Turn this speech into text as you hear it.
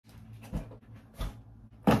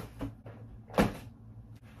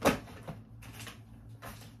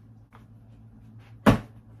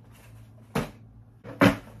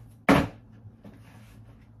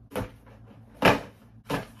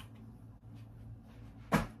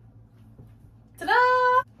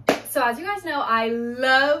So as you guys know, I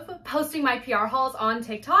love posting my PR hauls on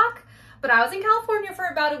TikTok, but I was in California for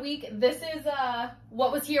about a week. This is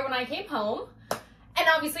what was here when I came home. And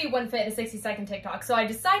obviously it wouldn't fit in a 60-second TikTok. So I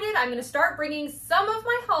decided I'm gonna start bringing some of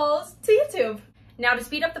my hauls to YouTube. Now to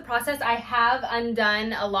speed up the process, I have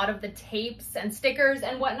undone a lot of the tapes and stickers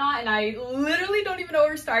and whatnot, and I literally don't even know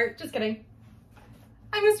where to start. Just kidding.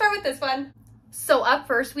 I'm gonna start with this one. So up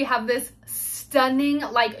first, we have this stunning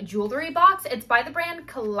like jewelry box. It's by the brand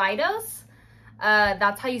Kaleidos.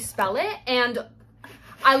 That's how you spell it. And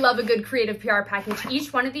I love a good creative PR package.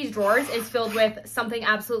 Each one of these drawers is filled with something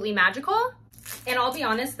absolutely magical. And I'll be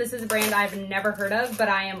honest, this is a brand I've never heard of, but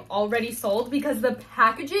I am already sold because the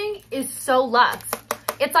packaging is so luxe.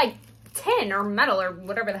 It's like tin or metal or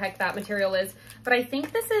whatever the heck that material is. But I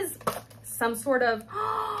think this is some sort of,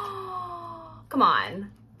 come on,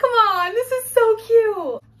 this is so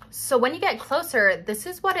cute. So when you get closer, this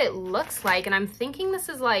is what it looks like. And I'm thinking this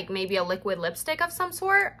is like maybe a liquid lipstick of some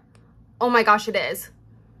sort. Oh my gosh, it is.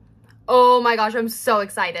 Oh my gosh, I'm so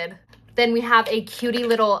excited. Then we have a cutie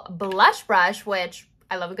little blush brush, which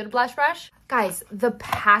I love a good blush brush. Guys, the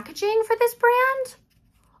packaging for this brand,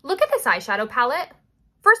 look at this eyeshadow palette.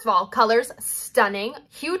 First of all, colors stunning,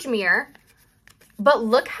 huge mirror, but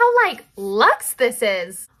look how like luxe this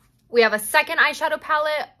is. We have a second eyeshadow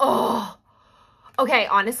palette. Oh, okay,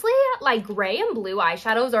 honestly, like gray and blue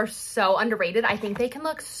eyeshadows are so underrated. I think they can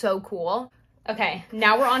look so cool. Okay,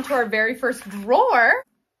 now we're on to our very first drawer.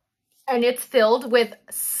 And it's filled with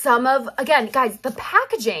some of, again, guys, the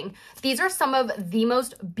packaging. These are some of the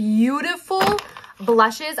most beautiful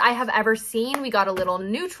blushes I have ever seen. We got a little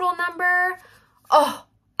neutral number. Oh,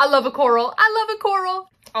 I love a coral. I love a coral.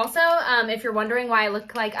 Also, if you're wondering why I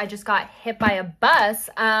look like I just got hit by a bus,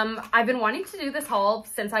 I've been wanting to do this haul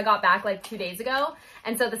since I got back like 2 days ago.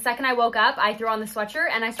 And so the second I woke up, I threw on the sweatshirt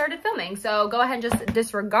and I started filming. So go ahead and just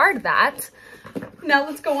disregard that. Now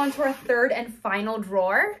let's go on to our third and final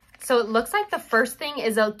drawer. So it looks like the first thing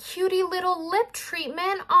is a cutie little lip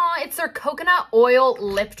treatment. Aw, it's their coconut oil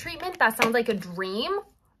lip treatment. That sounds like a dream.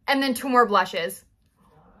 And then 2 more blushes.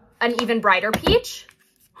 An even brighter peach.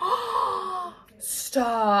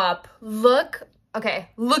 Stop. Look. Okay,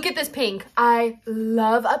 look at this pink. I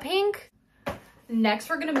love a pink.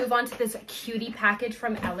 Next, we're gonna move on to this cutie package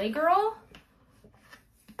from LA Girl.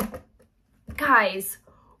 Guys,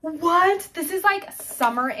 what? This is like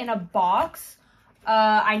summer in a box.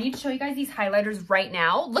 I need to show you guys these highlighters right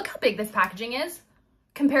now. Look how big this packaging is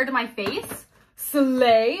compared to my face.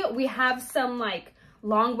 Slay. We have some like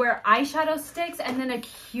long wear eyeshadow sticks and then a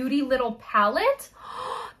cutie little palette.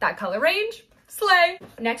 That color range, slay.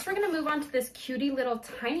 Next, we're gonna move on to this cutie little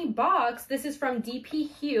tiny box. This is from DP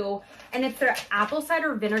Hue and it's their apple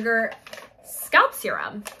cider vinegar scalp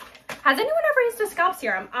serum. Has anyone ever used a scalp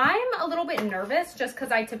serum? I'm a little bit nervous just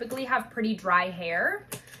because I typically have pretty dry hair.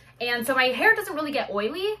 And so my hair doesn't really get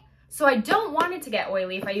oily, so I don't want it to get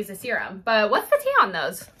oily if I use a serum. But what's the tea on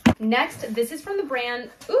those? Next, this is from the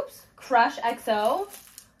brand, Crush XO.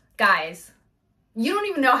 Guys, you don't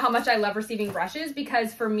even know how much I love receiving brushes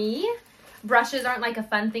because for me, brushes aren't like a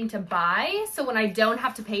fun thing to buy. So when I don't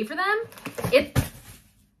have to pay for them, it's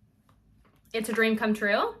a dream come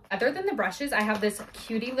true. Other than the brushes, I have this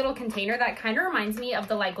cutie little container that kind of reminds me of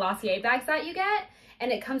the like Glossier bags that you get.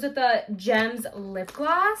 And it comes with a Gems lip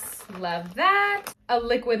gloss. Love that. A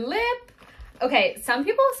liquid lip. Okay, some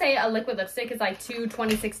people say a liquid lipstick is like too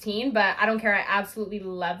 2016, but I don't care. I absolutely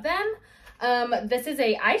love them. This is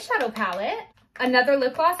a eyeshadow palette, another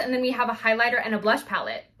lip gloss, and then we have a highlighter and a blush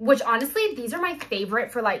palette, which honestly, these are my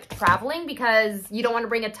favorite for like traveling because you don't want to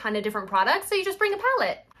bring a ton of different products, so you just bring a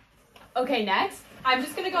palette. Okay, next, I'm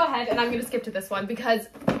just gonna go ahead and I'm gonna skip to this one because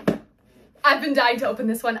I've been dying to open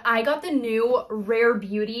this one. I got the new Rare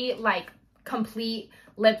Beauty, like, complete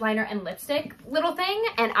lip liner and lipstick little thing,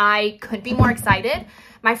 and I couldn't be more excited.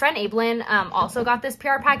 My friend Ablin also got this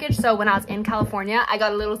PR package, so when I was in California, I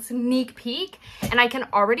got a little sneak peek, and I can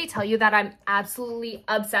already tell you that I'm absolutely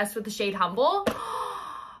obsessed with the shade Humble.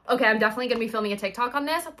 Okay, I'm definitely gonna be filming a TikTok on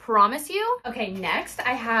this, promise you. Okay, next,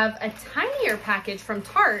 I have a tinier package from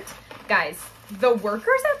Tarte. Guys, the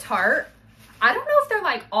workers at Tarte, I don't know if they're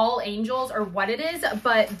like all angels or what it is,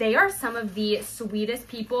 but they are some of the sweetest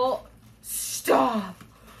people. Stop.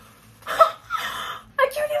 A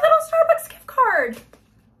cutie little Starbucks gift card.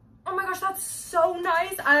 Oh my gosh, that's so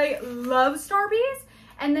nice. I love Starbies.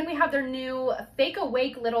 And then we have their new Fake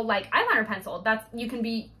Awake little like eyeliner pencil. That's, you can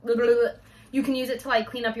use it to like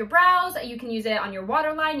clean up your brows. You can use it on your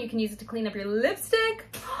waterline. You can use it to clean up your lipstick.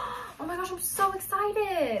 Oh my gosh, I'm so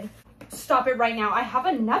excited. Stop it right now. I have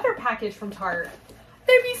another package from Tarte.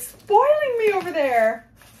 They be spoiling me over there.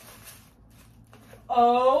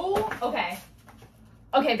 Oh, okay.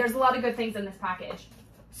 Okay, there's a lot of good things in this package.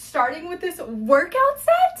 Starting with this workout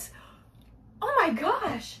set. Oh my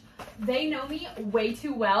gosh. They know me way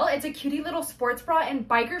too well. It's a cutie little sports bra and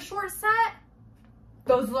biker short set.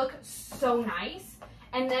 Those look so nice.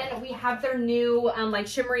 And then we have their new like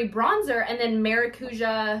shimmery bronzer and then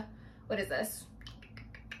Maracuja, what is this?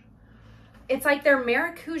 It's like their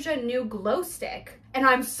Maracuja new glow stick. And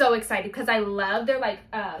I'm so excited because I love their like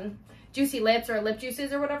juicy lips or lip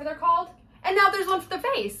juices or whatever they're called. And now there's one for the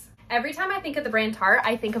face. Every time I think of the brand Tarte,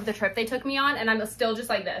 I think of the trip they took me on and I'm still just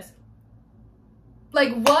like this.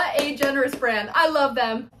 Like, what a generous brand. I love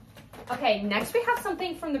them. Okay, next we have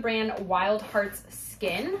something from the brand Wild Hearts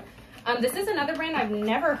Skin. This is another brand I've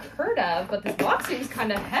never heard of, but this box seems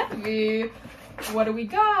kind of heavy. What do we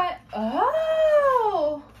got?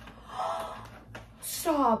 Oh!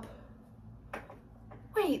 Stop.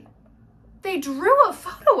 Wait, they drew a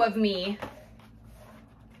photo of me.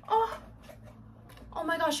 Oh. Oh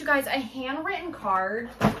my gosh, you guys, a handwritten card.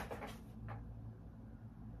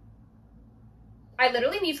 I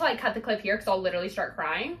literally need to like cut the clip here because I'll literally start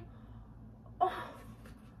crying.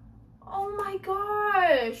 Oh my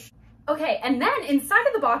gosh. Okay, and then inside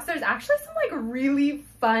of the box, there's actually some like really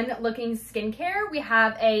fun looking skincare. We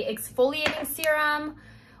have a exfoliating serum.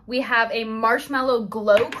 We have a marshmallow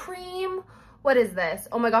glow cream. What is this?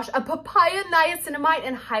 Oh my gosh, a papaya niacinamide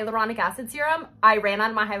and hyaluronic acid serum. I ran out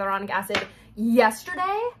of my hyaluronic acid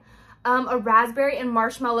yesterday. A raspberry and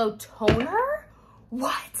marshmallow toner.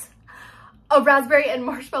 What? A raspberry and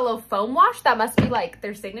marshmallow foam wash. That must be like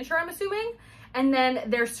their signature, I'm assuming. And then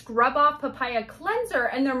their scrub off papaya cleanser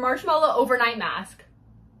and their marshmallow overnight mask.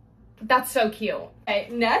 That's so cute. Okay,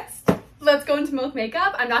 next, let's go into Milk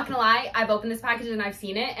Makeup. I'm not gonna lie, I've opened this package and I've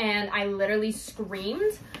seen it and I literally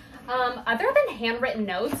screamed. Other than handwritten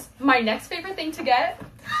notes, my next favorite thing to get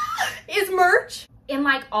is merch. In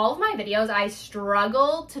like all of my videos, I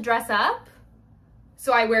struggle to dress up,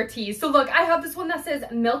 so I wear tees. So look, I have this one that says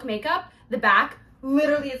Milk Makeup. The back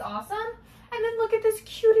literally is awesome. And then look at this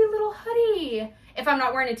cutie little hoodie. If I'm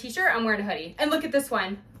not wearing a t-shirt, I'm wearing a hoodie. And look at this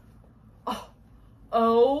one.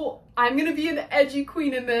 Oh, I'm gonna be an edgy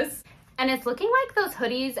queen in this. And it's looking like those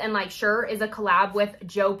hoodies and like shirt is a collab with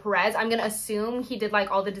Joe Perez. I'm gonna assume he did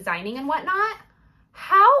like all the designing and whatnot.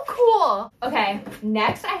 How cool. Okay,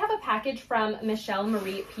 next I have a package from Michelle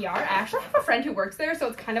Marie PR. I actually have a friend who works there, so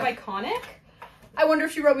it's kind of iconic. I wonder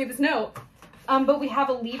if she wrote me this note. But we have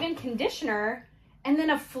a leave-in conditioner and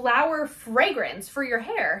then a flower fragrance for your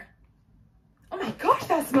hair. Oh my gosh,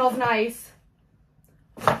 that smells nice.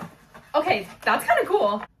 Okay, that's kind of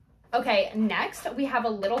cool. Okay, next we have a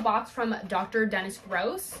little box from Dr. Dennis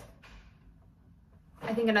Gross.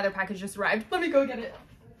 I think another package just arrived. Let me go get it.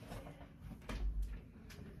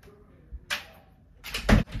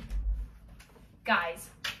 Guys,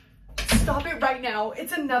 stop it right now.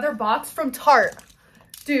 It's another box from Tarte.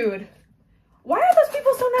 Dude, why are those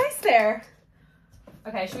people so nice there?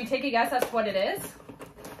 Okay, should we take a guess as to what it is?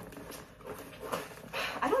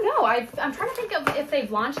 I don't know. I'm trying to think of if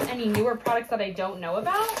they've launched any newer products that I don't know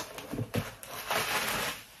about.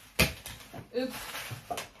 Oops.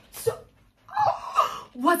 So,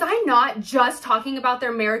 was I not just talking about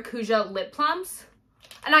their Maracuja lip plumps?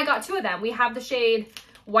 And I got two of them. We have the shade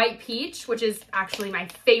White Peach, which is actually my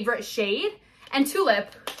favorite shade, and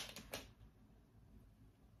Tulip.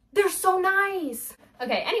 They're so nice.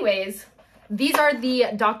 Okay, anyways, these are the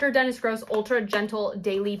Dr. Dennis Gross Ultra Gentle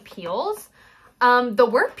Daily Peels. The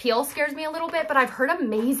word peel scares me a little bit, but I've heard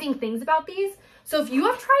amazing things about these. So if you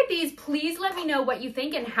have tried these, please let me know what you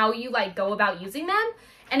think and how you like go about using them.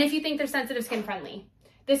 And if you think they're sensitive skin friendly.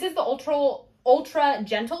 This is the ultra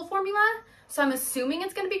gentle formula. So I'm assuming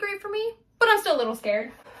it's gonna be great for me, but I'm still a little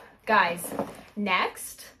scared. Guys,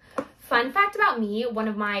 next, fun fact about me, one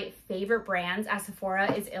of my favorite brands at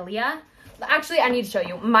Sephora is Ilia. Actually, I need to show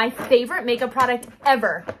you. My favorite makeup product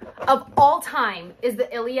ever of all time is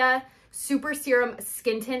the Ilia Super Serum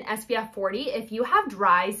Skin Tint SPF 40. If you have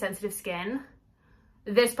dry, sensitive skin,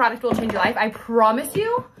 this product will change your life. I promise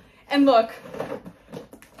you. And look.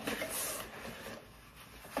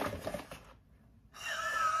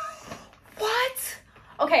 What?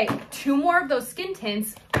 Okay, two more of those skin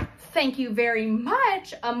tints. Thank you very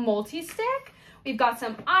much. A multi-stick. We've got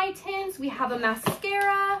some eye tints. We have a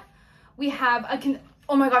mascara. We have a,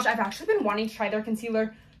 oh my gosh, I've actually been wanting to try their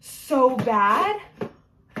concealer so bad.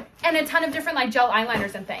 And a ton of different like gel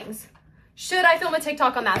eyeliners and things. Should I film a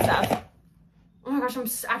TikTok on that stuff? Oh my gosh, I'm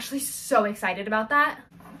actually so excited about that.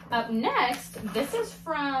 Up next, this is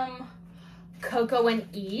from Coco and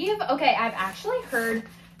Eve. Okay, I've actually heard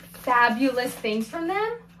fabulous things from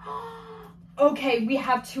them. Oh Okay, we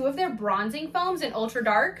have two of their bronzing foams in ultra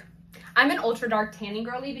dark. I'm an ultra dark tanning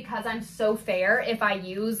girly because I'm so fair. If I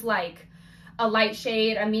use like a light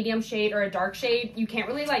shade, a medium shade, or a dark shade, you can't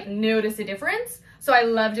really like notice a difference. So I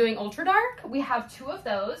love doing ultra dark. We have two of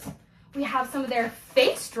those. We have some of their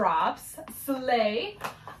face drops, slay.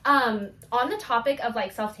 On the topic of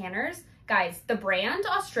like self tanners, guys, the brand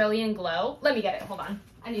Australian Glow, let me get it, hold on,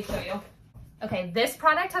 I need to show you. Okay, this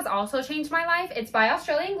product has also changed my life. It's by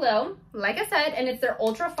Australian Glow, like I said, and it's their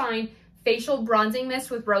ultra fine facial bronzing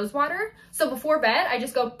mist with rose water. So before bed, I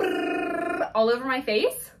just go all over my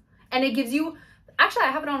face, and it gives you, actually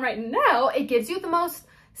I have it on right now, it gives you the most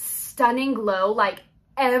stunning glow like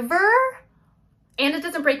ever, and it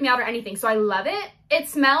doesn't break me out or anything, so I love it. It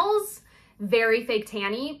smells very fake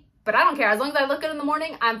tanny, but I don't care. As long as I look good in the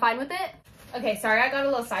morning, I'm fine with it. Okay, sorry, I got a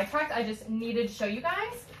little sidetracked. I just needed to show you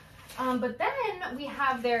guys. But then we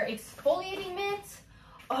have their exfoliating mitt.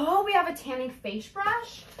 Oh, we have a tanning face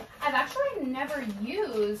brush. I've actually never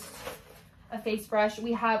used a face brush.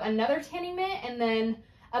 We have another tanning mitt and then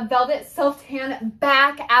a velvet self-tan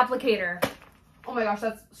back applicator. Oh my gosh,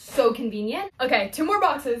 that's so convenient. Okay, two more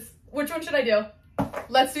boxes. Which one should I do?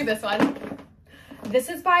 Let's do this one. This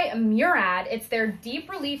is by Murad. It's their Deep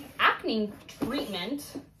Relief Acne Treatment.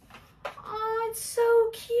 Oh, it's so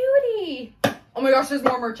cutie. Oh my gosh, there's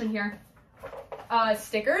more merch in here.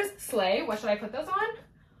 Stickers, slay. What should I put those on?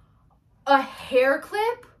 A hair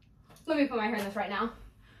clip. Let me put my hair in this right now.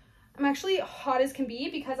 I'm actually hot as can be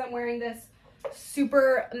because I'm wearing this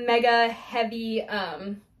super mega heavy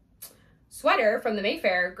sweater from the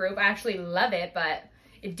Mayfair group. I actually love it, but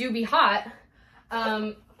it do be hot. So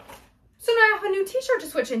now I have a new t-shirt to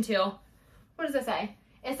switch into. What does it say?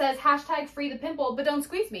 It says hashtag free the pimple, but don't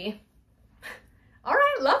squeeze me. All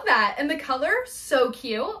right, love that. And the color, so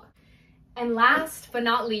cute. And last but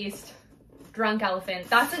not least, Drunk Elephant.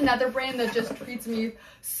 That's another brand that just treats me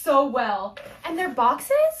so well. And their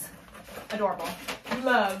boxes, adorable.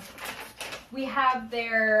 Love. We have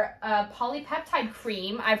their polypeptide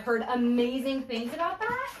cream. I've heard amazing things about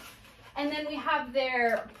that. And then we have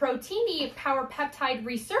their Proteini Power Peptide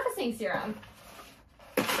Resurfacing Serum.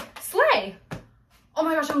 Slay. Oh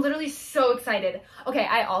my gosh, I'm literally so excited. Okay,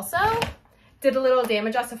 I also did a little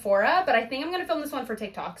damage at Sephora, but I think I'm gonna film this one for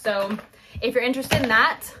TikTok. So if you're interested in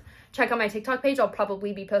that, check out my TikTok page. I'll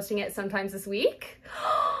probably be posting it sometimes this week.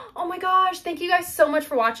 Oh my gosh, thank you guys so much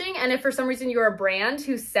for watching. And if for some reason you're a brand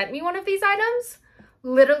who sent me one of these items,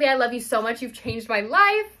 literally, I love you so much. You've changed my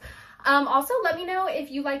life. Also, let me know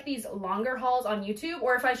if you like these longer hauls on YouTube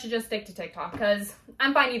or if I should just stick to TikTok, because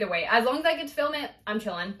I'm fine either way. As long as I get to film it, I'm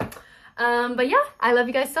chilling. But yeah, I love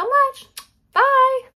you guys so much. Bye.